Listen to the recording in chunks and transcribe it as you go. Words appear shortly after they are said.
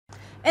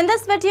In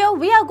this video,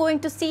 we are going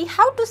to see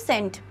how to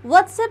send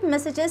WhatsApp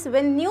messages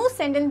when new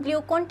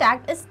SendinBlue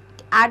contact is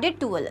added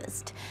to a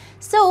list.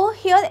 So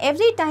here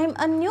every time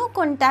a new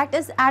contact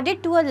is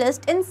added to a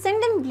list in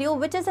SendinBlue,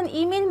 which is an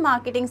email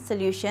marketing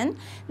solution,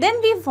 then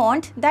we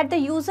want that the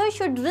user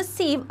should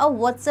receive a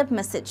WhatsApp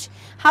message.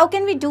 How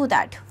can we do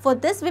that? For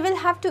this we will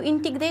have to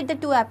integrate the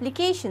two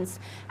applications,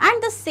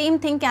 and the same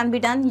thing can be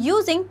done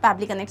using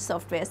Pabbly Connect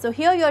software. So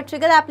here your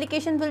trigger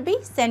application will be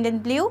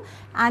SendinBlue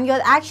and your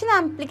action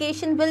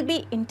application will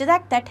be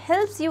Interact, that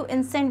helps you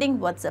in sending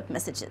WhatsApp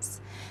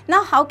messages.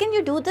 Now how can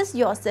you do this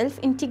yourself,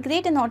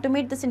 integrate and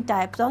automate this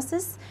entire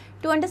process?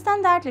 To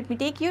understand that, let me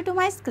take you to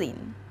my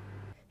screen.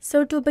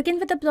 So to begin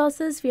with the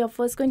process, we are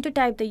first going to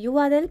type the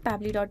URL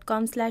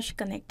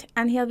pabbly.com/connect,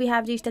 and here we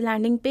have reached the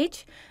landing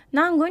page.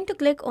 Now I'm going to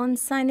click on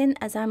sign in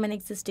as I'm an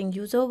existing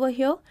user over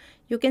here.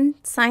 You can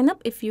sign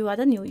up if you are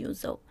a new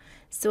user.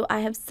 So I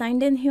have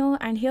signed in here,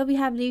 and here we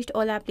have reached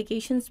all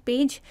applications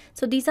page.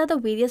 So these are the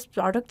various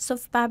products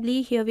of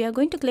Pabbly. Here we are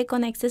going to click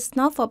on access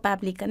now for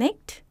Pabbly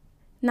Connect.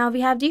 Now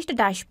we have reached the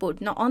dashboard.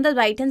 Now on the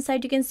right hand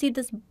side you can see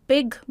this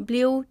big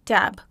blue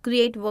tab,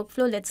 create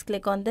workflow. Let's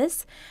click on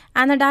this,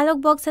 and a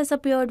dialog box has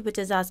appeared which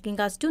is asking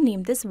us to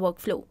name this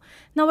workflow.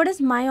 Now what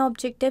is my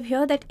objective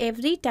here? That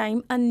every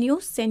time a new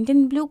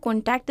SendinBlue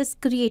contact is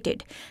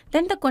created,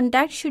 then the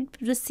contact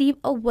should receive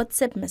a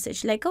WhatsApp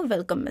message like a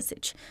welcome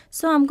message.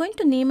 So I'm going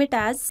to name it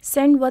as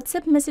send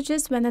WhatsApp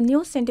messages when a new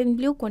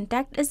SendinBlue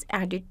contact is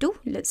added to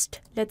list.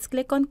 Let's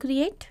click on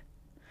create.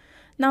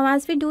 Now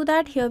as we do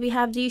that, here we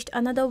have reached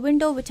another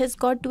window which has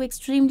got two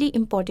extremely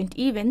important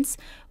events.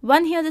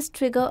 One here is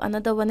trigger,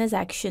 another one is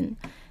action.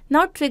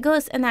 Now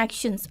triggers and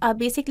actions are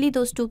basically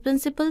those two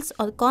principles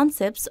or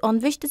concepts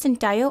on which this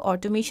entire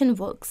automation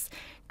works.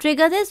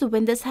 Trigger is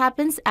when this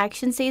happens,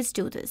 action says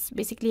do this.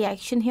 Basically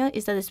action here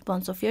is the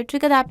response of your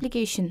trigger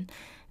application.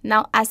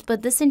 Now as per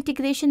this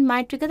integration,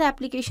 my trigger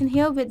application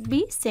here would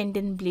be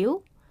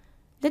SendinBlue.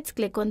 Let's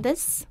click on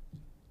this.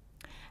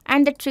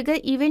 And the trigger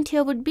event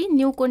here would be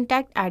new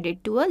contact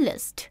added to a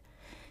list.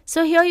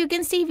 So here you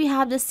can see we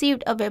have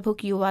received a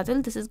webhook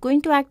URL. This is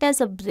going to act as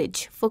a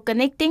bridge for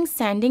connecting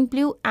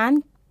SendinBlue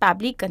and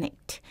Pabbly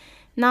Connect.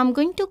 Now I'm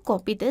going to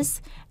copy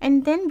this,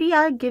 and then we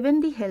are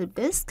given the help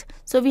desk.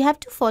 So we have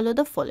to follow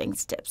the following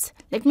steps.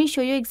 Let me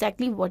show you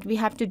exactly what we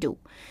have to do.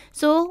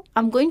 So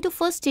I'm going to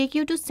first take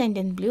you to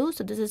SendinBlue.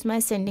 So this is my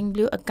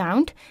SendinBlue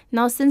account.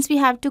 Now since we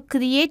have to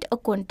create a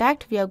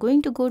contact, we are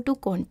going to go to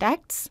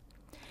contacts.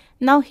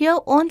 Now here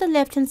on the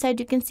left hand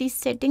side you can see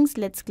settings.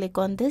 Let's click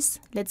on this.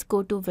 Let's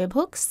go to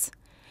webhooks,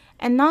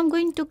 and now I'm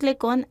going to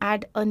click on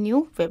add a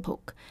new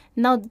webhook.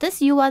 Now this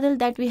URL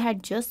that we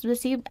had just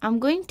received, I'm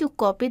going to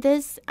copy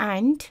this,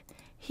 and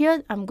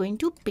here I'm going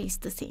to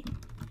paste the same.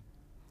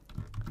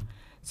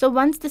 So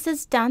once this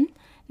is done,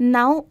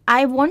 now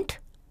I want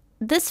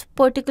this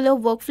particular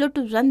workflow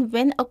to run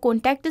when a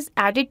contact is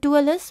added to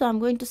a list. So I'm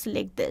going to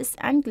select this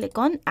and click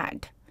on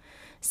add.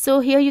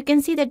 So here you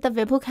can see that the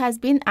webhook has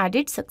been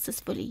added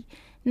successfully.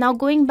 Now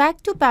going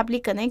back to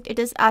Pabbly Connect, it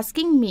is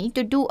asking me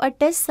to do a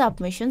test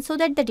submission so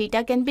that the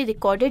data can be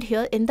recorded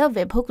here in the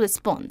webhook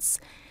response.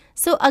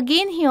 So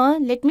again here,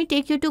 let me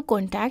take you to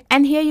contact,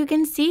 and here you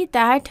can see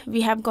that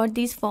we have got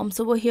these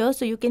forms over here.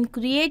 So you can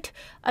create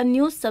a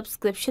new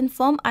subscription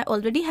form. I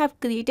already have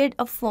created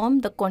a form,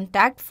 the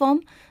contact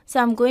form. So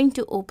I'm going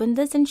to open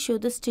this and show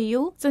this to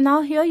you. So now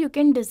here you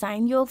can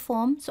design your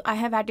form. So I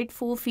have added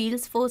 4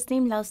 fields: first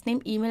name, last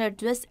name, email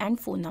address and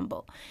phone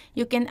number.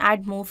 You can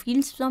add more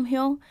fields from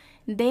here.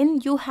 Then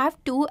you have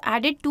to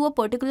add it to a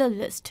particular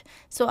list.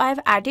 So I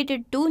have added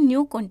it to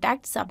new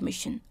contact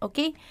submission.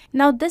 Okay.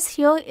 Now this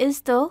here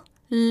is the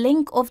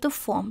link of the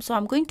form. So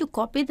I'm going to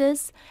copy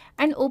this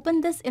and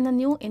open this in a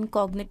new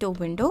incognito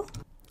window.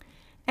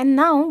 And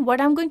now what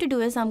I'm going to do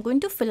is I'm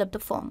going to fill up the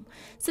form.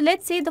 So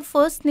let's say the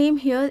first name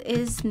here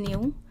is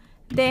new.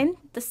 Then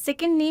the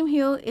second name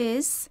here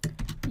is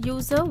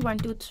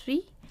user123.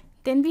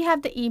 Then we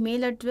have the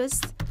email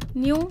address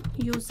new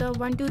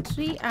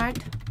user123 at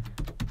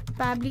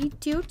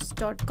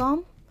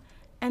pabblytuts.com,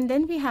 and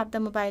then we have the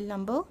mobile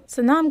number.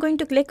 So now I'm going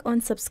to click on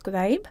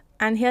subscribe,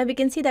 and here we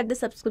can see that the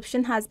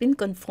subscription has been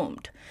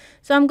confirmed.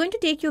 So I'm going to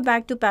take you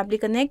back to Pabbly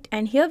Connect,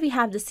 and here we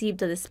have received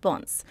the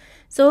response.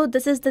 So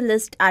this is the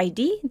list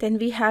ID, then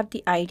we have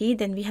the ID,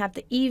 then we have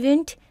the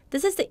event.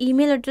 This is the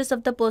email address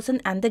of the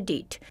person and the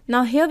date.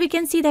 Now here we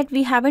can see that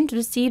we haven't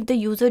received the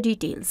user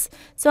details.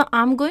 So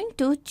I'm going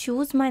to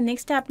choose my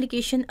next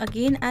application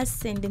again as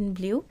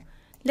SendinBlue.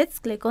 Let's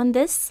click on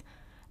this.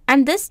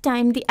 And this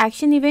time the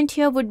action event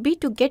here would be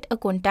to get a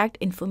contact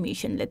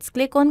information. Let's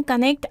click on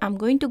connect. I'm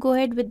going to go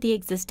ahead with the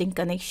existing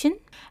connection.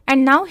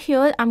 And now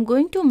here I'm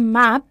going to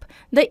map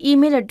the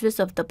email address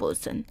of the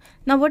person.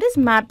 Now what is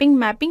mapping?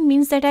 Mapping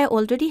means that I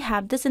already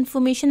have this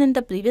information in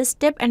the previous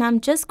step and I'm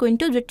just going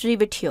to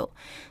retrieve it here.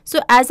 So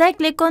as I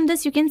click on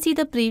this, you can see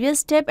the previous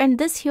step, and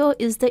this here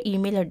is the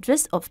email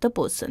address of the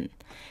person.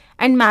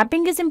 And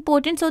mapping is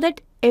important so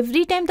that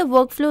every time the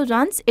workflow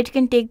runs, it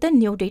can take the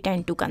new data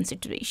into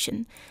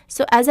consideration.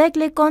 So as I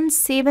click on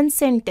save and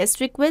send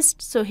test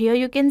request, so here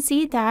you can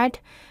see that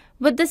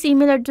With this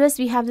email address,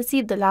 we have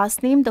received the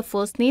last name, the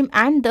first name,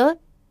 and the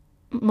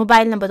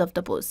mobile number of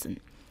the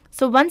person.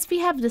 So once we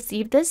have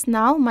received this,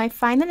 now my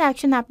final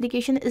action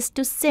application is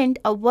to send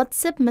a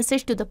WhatsApp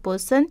message to the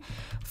person,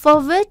 for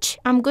which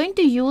I'm going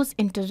to use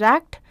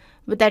interact,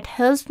 that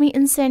helps me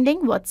in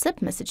sending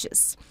WhatsApp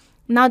messages.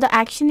 Now the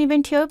action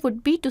event here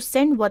would be to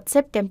send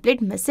WhatsApp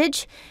template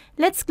message.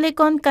 Let's click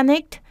on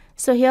connect.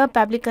 So here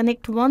Pabbly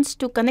Connect wants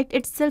to connect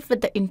itself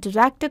with the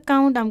interact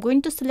account. I'm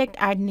going to select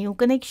add new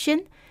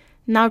connection.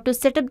 Now to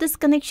set up this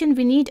connection,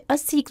 we need a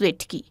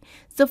secret key.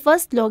 So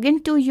first log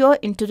into your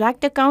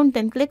interact account,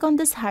 then click on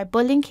this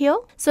hyperlink here.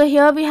 So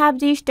here we have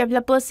the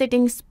developer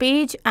settings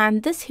page,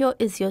 and this here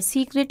is your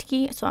secret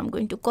key. So I'm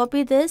going to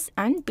copy this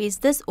and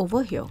paste this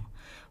over here.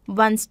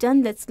 Once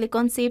done, let's click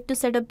on save to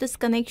set up this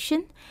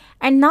connection.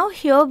 And now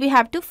here we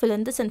have to fill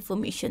in this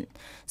information.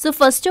 So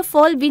first of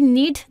all, we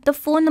need the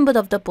phone number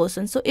of the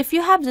person. So if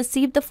you have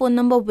received the phone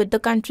number with the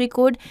country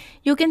code,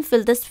 you can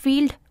fill this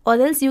field,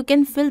 or else you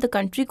can fill the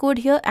country code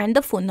here and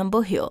the phone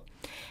number here.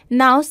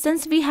 Now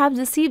since we have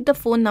received the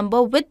phone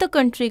number with the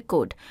country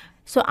code,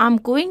 so I'm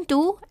going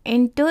to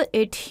enter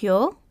it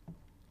here,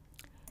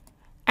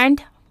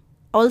 and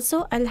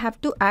also I'll have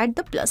to add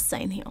the plus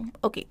sign here.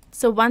 Okay,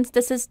 so once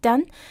this is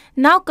done,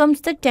 now comes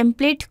the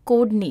template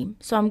code name.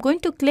 So I'm going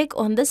to click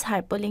on this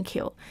hyperlink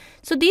here.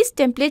 So these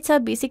templates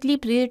are basically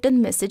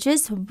pre-written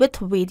messages with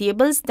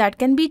variables that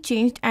can be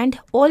changed,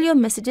 and all your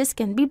messages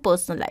can be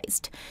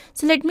personalized.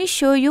 So let me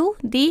show you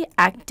the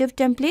active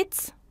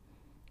templates.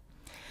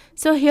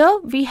 So here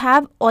we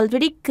have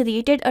already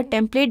created a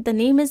template. The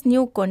name is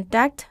new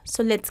contact.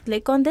 So let's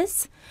click on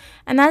this.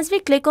 And as we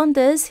click on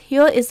this,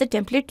 here is the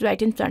template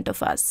right in front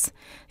of us.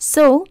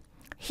 So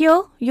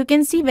here you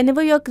can see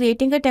whenever you're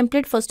creating a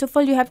template, first of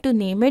all, you have to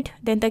name it,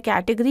 then the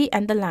category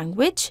and the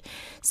language.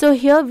 So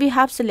here we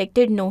have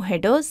selected no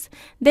headers.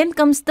 Then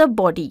comes the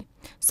body.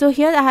 So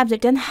here I have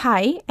written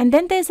hi, and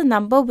then there's a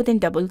number within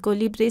double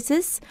curly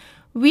braces.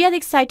 We are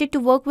excited to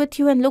work with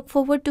you and look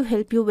forward to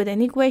help you with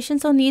any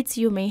questions or needs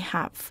you may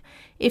have.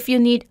 If you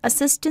need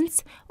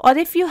assistance, or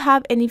if you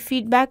have any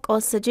feedback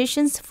or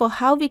suggestions for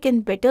how we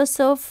can better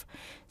serve,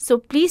 so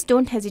please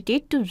don't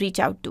hesitate to reach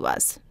out to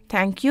us.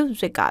 Thank you,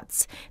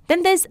 regards.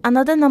 Then there's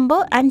another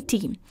number and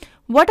team.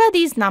 What are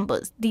these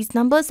numbers? These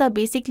numbers are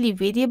basically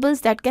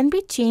variables that can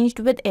be changed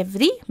with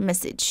every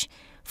message.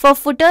 For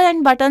footer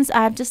and buttons,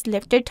 I have just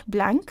left it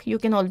blank. You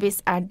can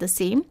always add the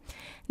same.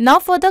 Now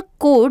for the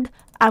code,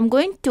 I'm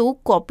going to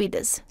copy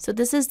this. So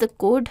this is the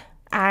code,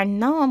 and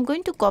now I'm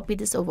going to copy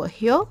this over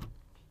here.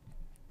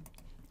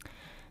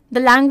 The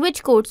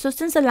language code. So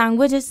since the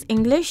language is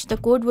English, the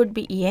code would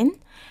be EN,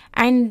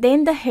 and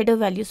then the header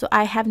value. So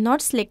I have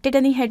not selected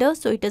any header,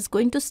 so it is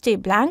going to stay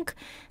blank.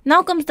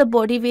 Now comes the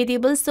body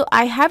variable. So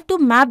I have to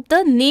map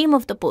the name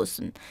of the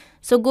person.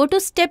 So go to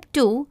step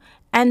 2,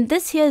 and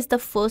this here is the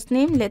first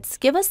name. Let's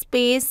give a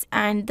space,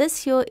 and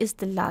this here is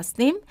the last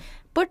name.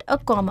 Put a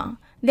comma.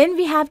 Then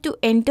we have to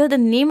enter the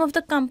name of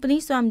the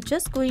company. So I'm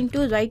just going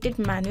to write it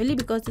manually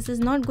because this is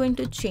not going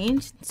to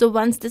change. So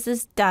once this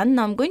is done,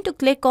 now I'm going to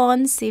click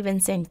on save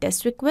and send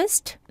test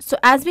request. So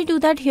as we do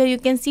that, here you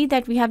can see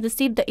that we have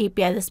received the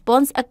API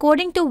response,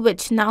 according to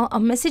which now a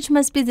message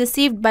must be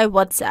received by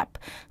WhatsApp.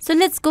 So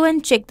let's go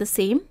and check the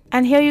same.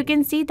 And here you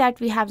can see that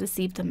we have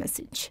received the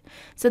message.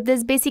 So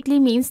this basically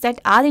means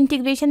that our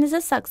integration is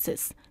a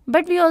success.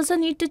 But we also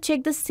need to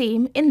check the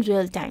same in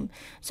real time.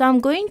 So I'm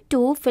going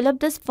to fill up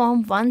this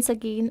form once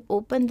again,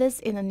 open this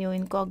in a new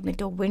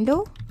incognito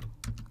window.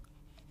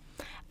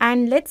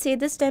 And let's say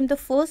this time the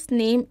first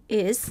name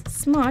is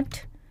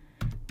Smart.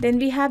 Then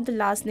we have the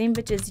last name,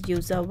 which is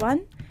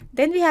user1.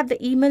 Then we have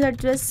the email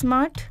address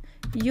smart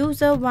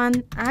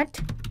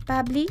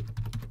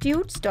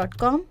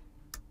user1@pabblytudes.com.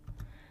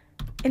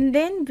 And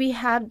then we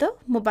have the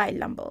mobile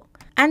number.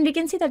 And we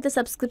can see that the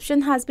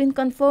subscription has been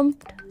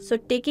confirmed. So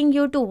taking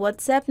you to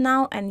WhatsApp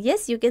now, and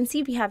yes, you can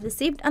see we have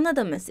received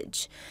another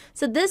message.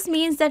 So this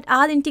means that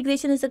our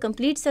integration is a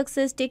complete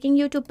success, taking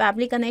you to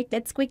Pabbly Connect.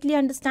 Let's quickly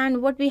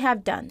understand what we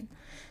have done.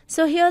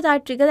 So here our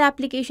trigger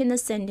application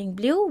is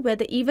SendinBlue, where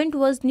the event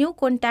was new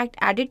contact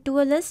added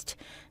to a list.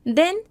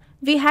 Then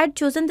we had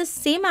chosen the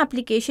same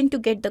application to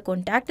get the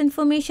contact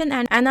information,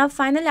 and our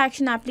final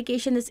action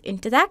application is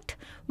Interact,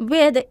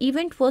 where the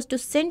event was to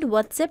send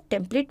WhatsApp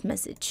template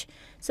message.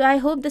 So I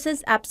hope this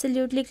is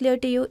absolutely clear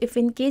to you. If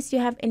in case you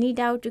have any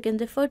doubt, you can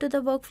refer to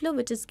the workflow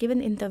which is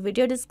given in the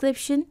video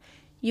description.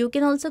 You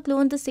can also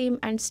clone the same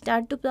and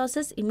start to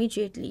process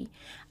immediately.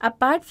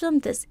 Apart from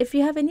this, if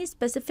you have any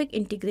specific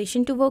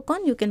integration to work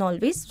on, you can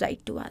always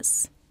write to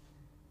us.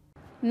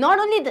 Not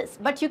only this,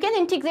 but you can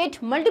integrate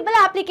multiple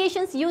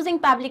applications using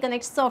Pabbly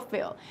Connect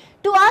software.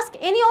 To ask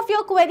any of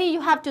your query,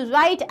 you have to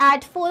write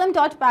at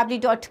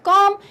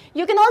forum.pabbly.com.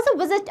 You can also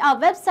visit our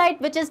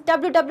website, which is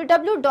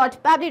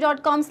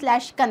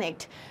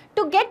www.pabbly.com/connect.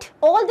 To get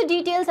all the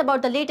details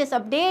about the latest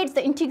updates,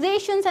 the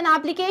integrations and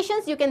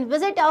applications, you can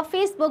visit our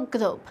Facebook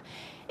group.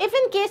 If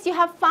in case you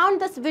have found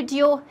this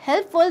video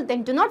helpful,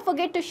 then do not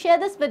forget to share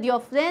this with your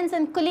friends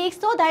and colleagues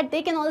so that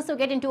they can also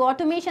get into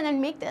automation and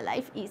make their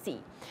life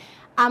easy.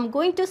 I'm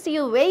going to see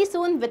you very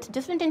soon with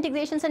different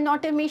integrations and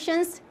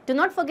automations. Do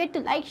not forget to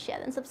like,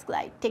 share and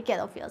subscribe. Take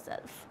care of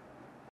yourself.